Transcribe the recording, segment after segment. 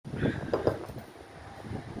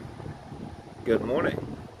Good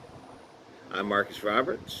morning. I'm Marcus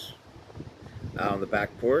Roberts out on the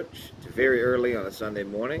back porch. It's very early on a Sunday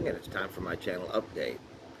morning and it's time for my channel update.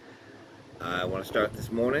 I want to start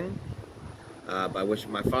this morning by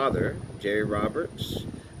wishing my father, Jerry Roberts,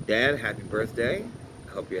 Dad, happy birthday.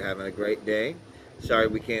 I hope you're having a great day. Sorry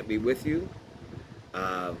we can't be with you.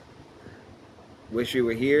 Wish you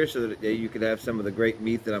were here so that you could have some of the great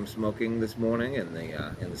meat that I'm smoking this morning in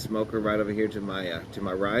the smoker right over here to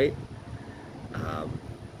my right.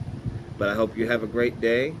 But I hope you have a great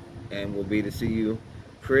day, and we'll be to see you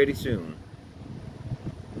pretty soon.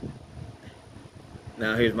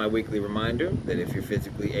 Now here's my weekly reminder that if you're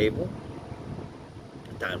physically able,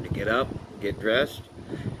 time to get up, get dressed,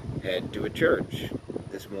 head to a church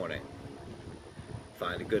this morning.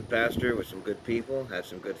 Find a good pastor with some good people, have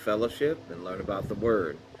some good fellowship, and learn about the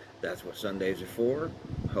Word. That's what Sundays are for.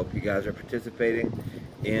 Hope you guys are participating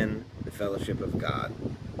in the fellowship of God.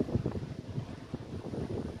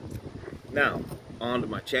 Now, on to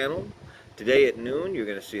my channel. Today at noon, you're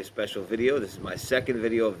going to see a special video. This is my second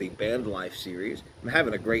video of the Band Life series. I'm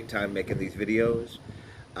having a great time making these videos.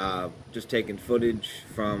 Just taking footage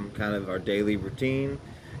from kind of our daily routine.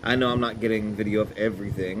 I know I'm not getting video of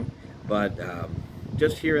everything, but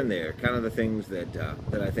just here and there, kind of the things that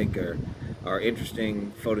I think are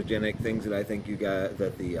interesting, photogenic, things that I think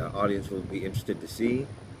that the audience will be interested to see.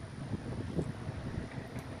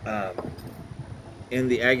 In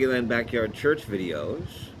the Aggieland Backyard Church videos,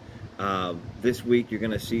 this week you're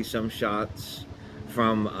going to see some shots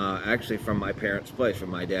from, actually from my parents' place, from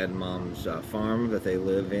my dad and mom's farm that they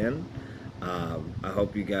live in. I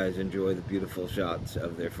hope you guys enjoy the beautiful shots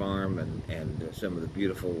of their farm and some of the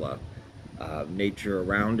beautiful nature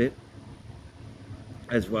around it,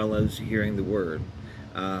 as well as hearing the Word.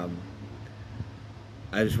 I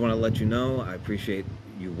just want to let you know I appreciate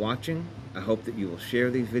you watching. I hope that you will share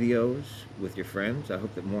these videos with your friends. I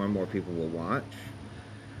hope that more and more people will watch.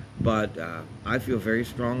 But I feel very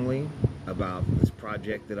strongly about this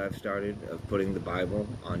project that I've started of putting the Bible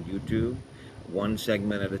on YouTube, one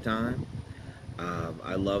segment at a time.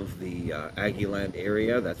 I love the Aggieland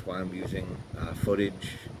area. That's why I'm using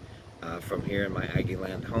footage from here in my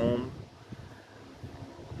Aggieland home.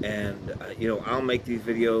 And, you know, I'll make these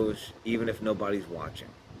videos even if nobody's watching,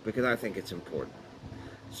 because I think it's important.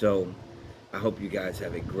 So I hope you guys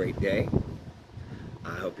have a great day.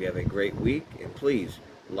 I hope you have a great week. And please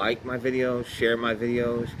like my videos, share my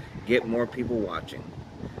videos, get more people watching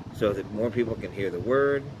so that more people can hear the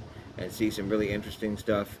Word and see some really interesting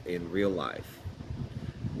stuff in real life.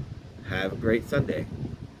 Have a great Sunday.